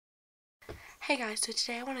Hey guys, so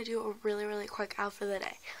today I want to do a really quick outfit of the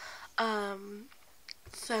day.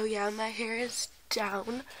 So yeah, my hair is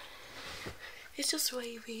down. It's just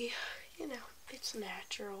wavy, you know, it's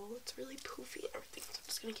natural. It's really poofy and everything, so I'm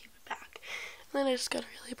just gonna keep it back. And then I just got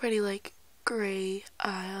a really pretty, like, gray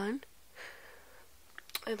eye on.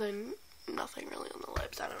 And then nothing really on the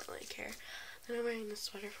lips, I don't really care. Then I'm wearing this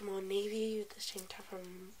sweater from Old Navy with this tank top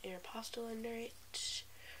from Aeropostale under it.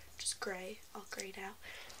 Just gray, all grayed out.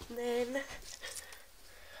 And then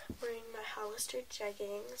I'm wearing my Hollister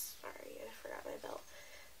jeggings. Sorry, I forgot my belt.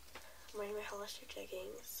 I'm wearing my Hollister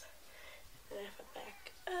jeggings. And if I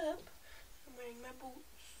back up, I'm wearing my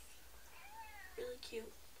boots. Really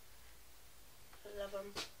cute. I love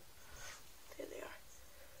them. There they are.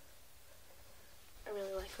 I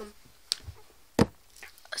really like them.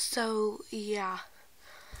 So, yeah.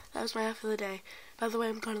 That was my outfit of the day. By the way,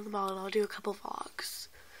 I'm going to the mall and I'll do a couple vlogs.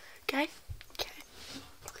 Okay? Okay.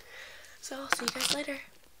 So, I'll see you guys later.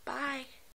 Bye.